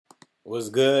What's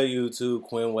good, YouTube?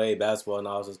 Quinn Wade Basketball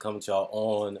Analysis coming to y'all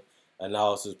on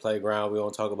Analysis Playground. We're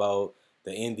going to talk about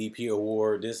the MVP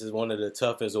award. This is one of the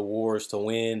toughest awards to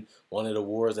win, one of the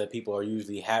awards that people are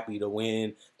usually happy to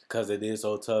win because it is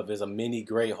so tough. There's a many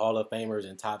great Hall of Famers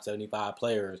and top 75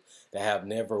 players that have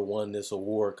never won this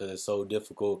award because it's so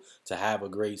difficult to have a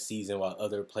great season while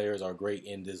other players are great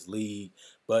in this league.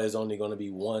 But it's only going to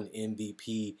be one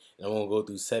MVP, and I'm going to go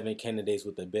through 7 candidates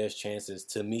with the best chances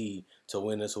to me to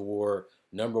win this award.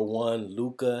 Number one,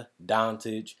 Luka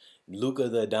Doncic. Luka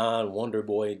the Don Wonder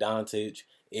Boy Doncic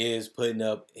is putting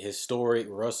up historic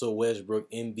Russell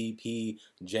Westbrook MVP,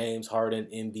 James Harden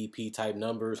MVP type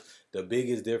numbers. The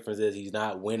biggest difference is he's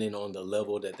not winning on the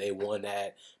level that they won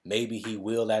at. Maybe he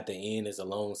will at the end. It's a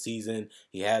long season.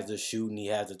 He has the shooting, he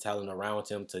has the talent around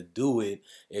him to do it.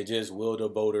 It just will the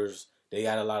voters. They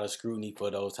got a lot of scrutiny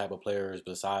for those type of players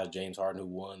besides James Harden, who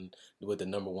won with the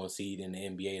number one seed in the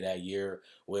NBA that year,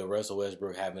 with Russell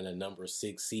Westbrook having a number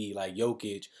six seed like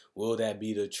Jokic. Will that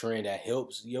be the trend that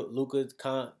helps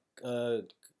uh,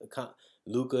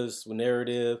 Luka's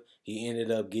narrative? He ended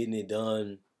up getting it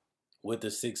done with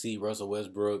the six seed Russell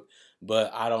Westbrook.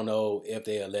 But I don't know if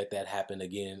they'll let that happen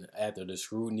again after the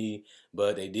scrutiny.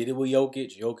 But they did it with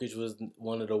Jokic. Jokic was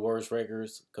one of the worst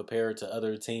records compared to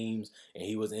other teams, and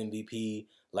he was MVP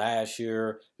last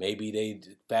year. Maybe they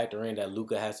factor in that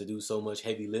Luka has to do so much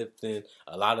heavy lifting.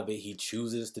 A lot of it he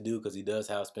chooses to do because he does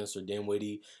have Spencer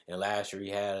Dinwiddie, and last year he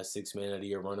had a Six-Man of the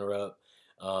Year runner-up.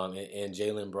 And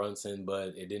Jalen Brunson,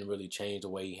 but it didn't really change the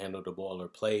way he handled the ball or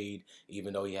played,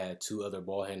 even though he had two other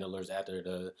ball handlers after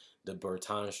the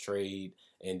Bertans trade.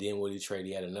 And then when he traded,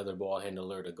 he had another ball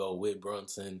handler to go with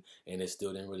Brunson, and it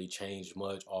still didn't really change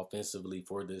much offensively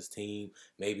for this team.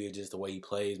 Maybe it's just the way he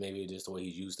plays, maybe it's just the way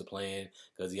he's used to playing,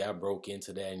 because he got broke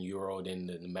into that in Euro, then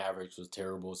the Mavericks was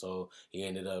terrible, so he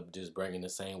ended up just bringing the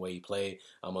same way he played.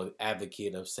 I'm an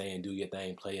advocate of saying do your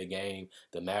thing, play a game.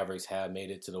 The Mavericks have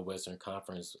made it to the Western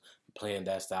Conference playing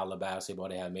that style of basketball.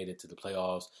 They have made it to the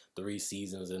playoffs 3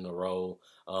 seasons in a row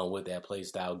with that play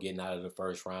style, getting out of the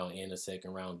first round and the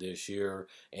second round this year.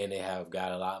 And they have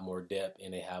got a lot more depth,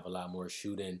 and they have a lot more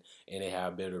shooting, and they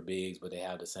have better bigs, but they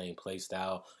have the same play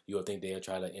style. You'll think they'll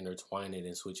try to intertwine it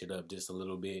and switch it up just a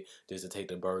little bit just to take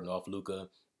the burden off Luka.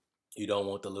 You don't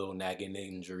want the little nagging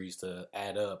injuries to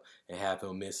add up and have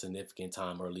him miss significant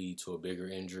time or lead to a bigger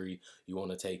injury. You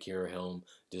want to take care of him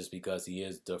just because he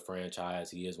is the franchise.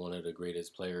 He is one of the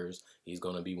greatest players. He's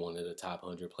going to be one of the top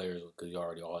 100 players because he's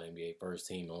already all NBA first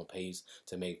team, on pace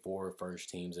to make 4 first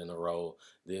teams in a row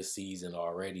this season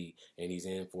already. And he's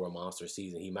in for a monster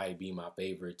season. He might be my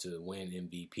favorite to win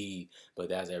MVP, but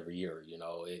that's every year.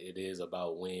 It is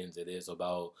about wins. It is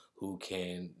about who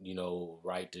can,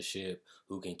 right the ship,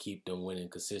 who can keep them winning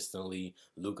consistently.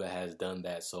 Luka has done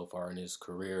that so far in his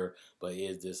career, but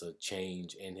is this a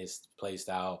change in his play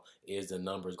style? Is the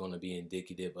numbers going to be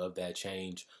indicative of that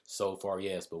change? So far,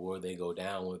 yes, but will they go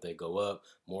down? Will they go up?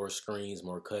 More screens,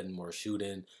 more cutting, more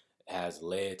shooting has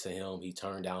led to him. He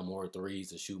turned down more threes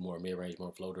to shoot more mid-range,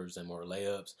 more floaters, and more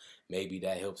layups. Maybe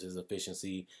that helps his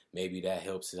efficiency. Maybe that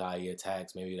helps how he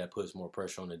attacks. Maybe that puts more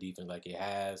pressure on the defense like it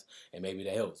has, and maybe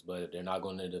that helps. But if they're not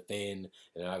going to defend,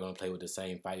 they're not going to play with the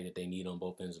same fight that they need on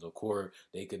both ends of the court.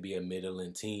 They could be a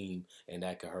middling team, and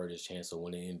that could hurt his chance of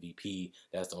winning MVP.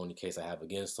 That's the only case I have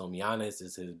against him. Giannis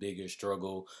is his biggest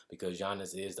struggle because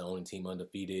Giannis is the only team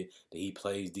undefeated that he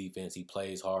plays defense. He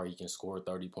plays hard. He can score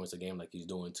 30 points a game like he's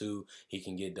doing too. He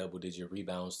can get double-digit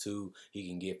rebounds too. He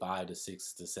can get 5 to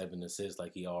 6 to 7 assists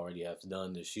like he already has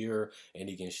done this year, and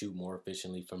he can shoot more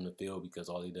efficiently from the field because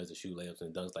all he does is shoot layups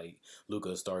and dunks like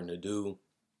Luka is starting to do.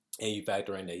 And you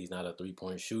factor in that he's not a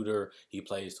three-point shooter. He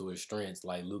plays to his strengths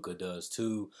like Luka does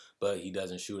too, but he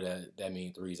doesn't shoot that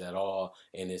many threes at all.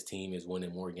 And his team is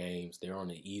winning more games. They're on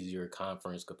an easier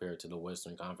conference compared to the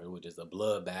Western Conference, which is a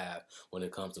bloodbath when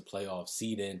it comes to playoff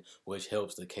seeding, which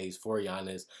helps the case for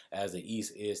Giannis, as the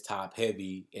East is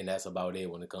top-heavy, and that's about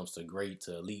it. When it comes to great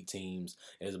to elite teams,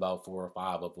 it's about 4 or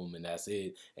 5 of them, and that's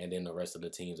it. And then the rest of the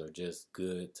teams are just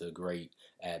good to great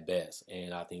at best.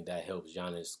 And I think that helps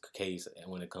Giannis' case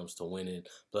when it comes to winning.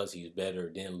 Plus, he's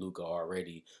better than Luka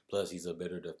already. Plus, he's a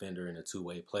better defender and a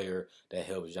two-way player. That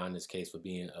helps Giannis' case for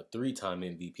being a 3-time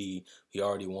MVP. He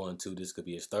already won 2. This could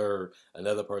be his 3rd.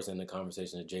 Another person in the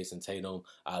conversation is Jason Tatum.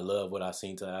 I love what I've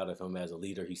seen out of him as a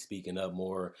leader. He's speaking up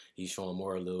more. He's showing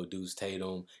more little Deuce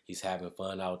Tatum. He's having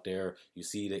fun out there. You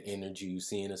see the energy. You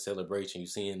see in the celebration. You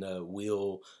see the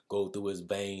wheel go through his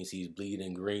veins. He's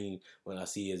bleeding green. When I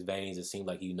see his veins, it seems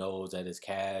like he knows that his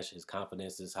cash, his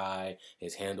confidence is high.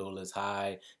 His handle is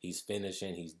high. He's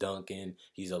finishing. He's dunking.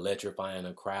 He's electrifying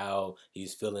a crowd.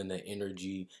 He's feeling the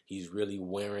energy. He's really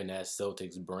wearing that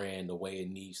Celtics brand the way it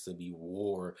needs to be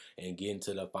wore and getting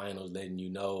to the finals, letting you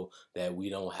know that we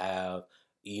don't have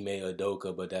Ime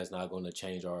Udoka, but that's not going to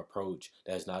change our approach.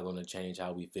 That's not going to change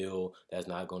how we feel. That's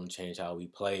not going to change how we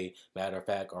play. Matter of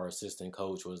fact, our assistant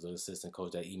coach was the assistant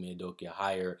coach that Ime Udoka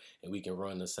hired, and we can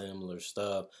run the similar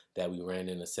stuff that we ran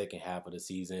in the second half of the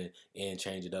season and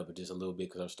change it up just a little bit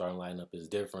because our starting lineup is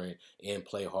different and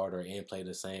play harder and play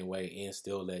the same way and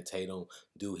still let Tatum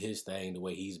do his thing the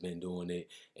way he's been doing it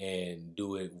and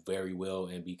do it very well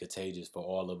and be contagious for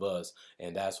all of us.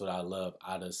 And that's what I love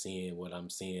out of seeing what I'm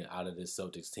seeing out of this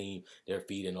Celtics team. They're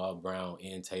feeding off Brown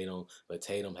and Tatum, but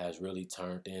Tatum has really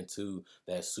turned into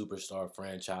that superstar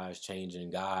franchise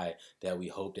changing guy that we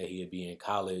hoped that he'd be in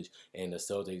college. And the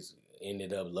Celtics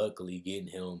ended up luckily getting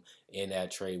him in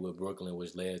that trade with Brooklyn,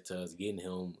 which led to us getting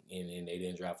him, and they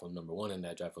didn't draft him number one in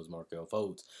that draft was Markelle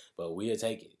Fultz. But we'll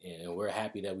take it, and we're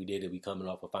happy that we did it. We coming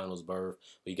off a finals berth.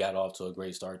 We got off to a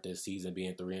great start this season,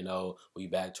 being 3-0. We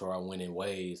back to our winning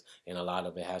ways, and a lot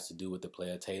of it has to do with the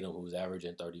player Tatum, who's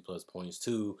averaging 30-plus points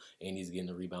too, and he's getting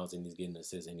the rebounds, and he's getting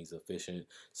assists, and he's efficient.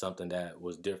 Something that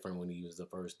was different when he was the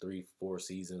first 3-4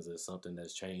 seasons is something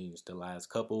that's changed the last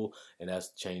couple, and that's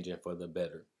changing for the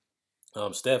better.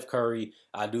 Steph Curry,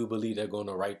 I do believe they're going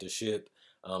to right the ship.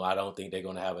 I don't think they're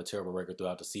going to have a terrible record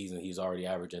throughout the season. He's already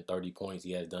averaging 30 points.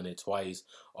 He has done it twice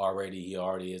already. He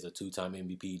already is a two-time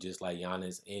MVP, just like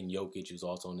Giannis and Jokic, who's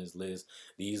also on this list.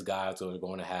 These guys are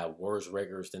going to have worse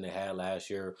records than they had last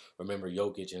year. Remember,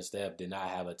 Jokic and Steph did not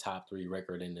have a top 3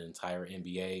 record in the entire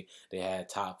NBA. They had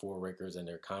top 4 records in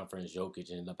their conference.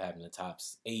 Jokic ended up having a top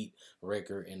 8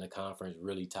 record in the conference,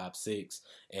 really top 6,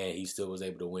 and he still was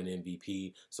able to win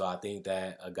MVP. So I think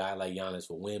that a guy like Giannis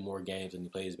will win more games and he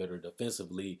plays better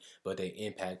defensively, but their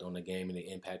impact on the game and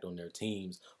the impact on their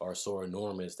teams are so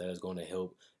enormous that it's going to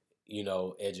help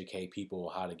educate people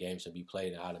how the game should be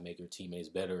played and how to make your teammates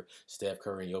better. Steph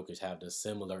Curry and Jokic have the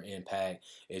similar impact.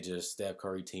 It just Steph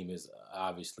Curry team is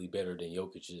obviously better than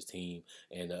Jokic's team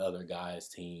and the other guys'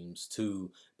 teams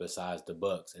too, besides the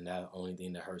Bucks. And that only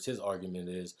thing that hurts his argument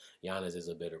is Giannis is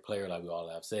a better player, like we all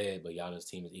have said, but Giannis'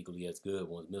 team is equally as good.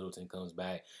 Once Middleton comes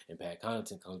back and Pat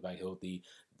Connaughton comes back healthy,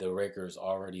 the records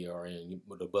already are in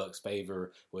the Bucks'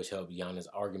 favor, which helps Giannis'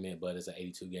 argument. But it's an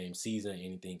 82-game season;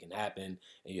 anything can happen,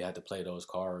 and you have to play those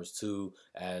cards too,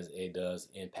 as it does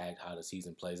impact how the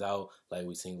season plays out. Like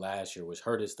we seen last year, which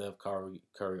hurt his Steph Curry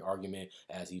argument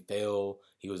as he fell.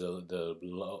 He was the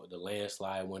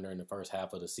landslide winner in the first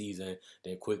half of the season,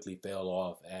 then quickly fell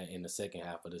off in the second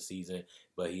half of the season.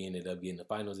 But he ended up getting the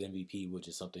Finals MVP, which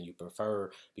is something you prefer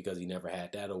because he never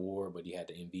had that award, but he had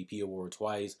the MVP award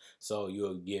twice. So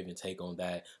you'll give and take on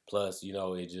that. Plus,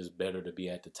 it's just better to be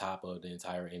at the top of the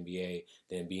entire NBA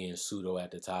than being pseudo at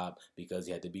the top because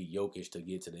he had to beat Jokic to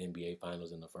get to the NBA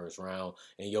Finals in the first round.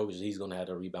 And Jokic, he's going to have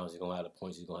the rebounds, he's going to have the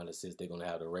points, he's going to have the assists, they're going to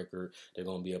have the record. They're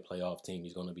going to be a playoff team.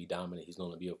 He's going to be dominant. He's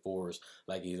going to be a force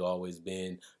like he's always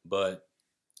been. But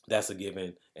that's a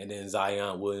given. And then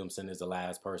Zion Williamson is the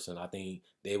last person. I think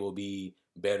they will be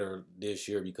better this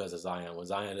year because of Zion. When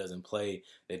Zion doesn't play,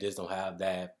 they just don't have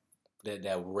that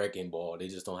wrecking ball. They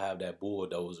just don't have that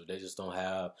bulldozer. They just don't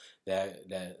have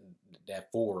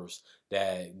that force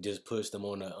that just puts them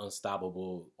on an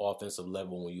unstoppable offensive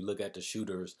level. When you look at the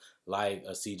shooters like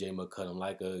a CJ McCollum,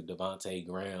 like a Devontae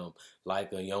Graham,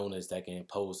 like a Jonas that can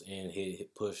post and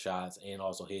hit push shots and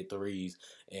also hit threes,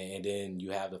 and then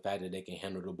you have the fact that they can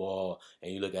handle the ball.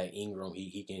 And you look at Ingram,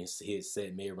 he can hit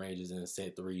set mid ranges and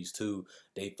set threes too.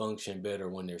 They function better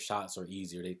when their shots are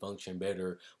easier. They function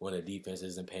better when the defense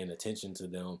isn't paying attention to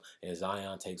them. And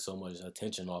Zion takes so much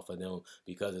attention off of them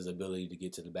because of his ability to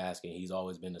get to the basket. He's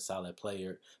always been a solid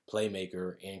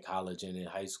playmaker in college and in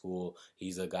high school.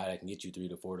 He's a guy that can get you 3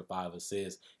 to 4 to 5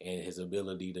 assists, and his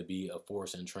ability to be a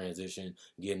force in transition,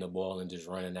 getting the ball and just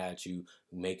running at you,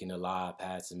 making the live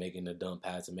passes, making the dump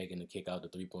passes, making the kick out the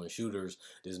three-point shooters,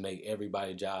 just make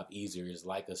everybody's job easier. It's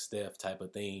like a Steph type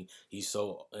of thing. He's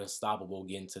so unstoppable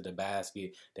getting to the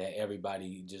basket that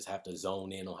everybody just have to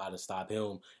zone in on how to stop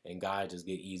him, and guys just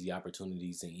get easy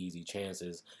opportunities and easy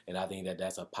chances. And I think that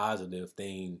that's a positive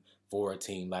thing for a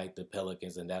team like the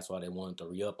Pelicans, and that's why they wanted to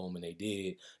re-up him, and they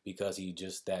did, because he's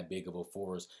just that big of a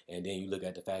force. And then you look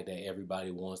at the fact that everybody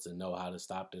wants to know how to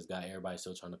stop this guy. Everybody's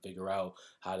still trying to figure out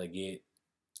how to get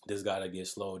this guy to get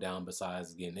slowed down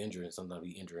besides getting injured, and sometimes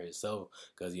he injured himself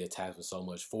because he attacks with so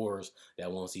much force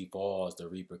that once he falls, the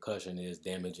repercussion is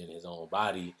damaging his own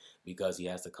body. because he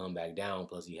has to come back down.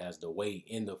 Plus, he has the weight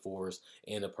in the force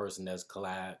and the person that's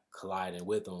colliding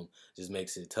with him just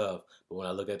makes it tough. But when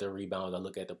I look at the rebounds, I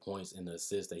look at the points and the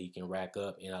assists that he can rack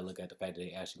up, and I look at the fact that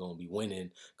they actually going to be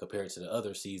winning compared to the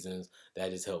other seasons,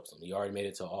 that just helps him. He already made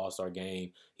it to an All-Star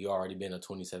game. He already been a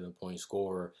 27-point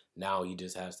scorer. Now he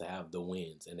just has to have the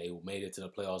wins, and they made it to the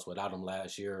playoffs without him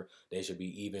last year. They should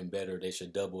be even better. They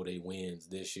should double their wins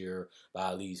this year by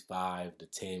at least 5 to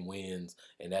 10 wins,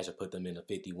 and that should put them in the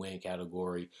 50-win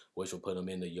category, which will put them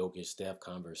in the Jokic-Steph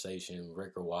conversation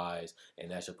record-wise,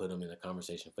 and that should put them in the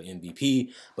conversation for MVP.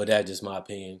 But that's just my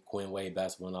opinion. Quinn Wade,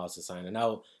 Basketball Analysis, signing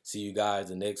out. See you guys.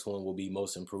 The next one will be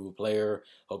Most Improved Player.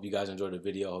 Hope you guys enjoyed the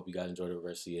video. Hope you guys enjoyed the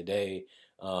rest of your day.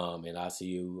 And I'll see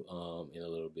you in a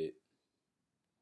little bit.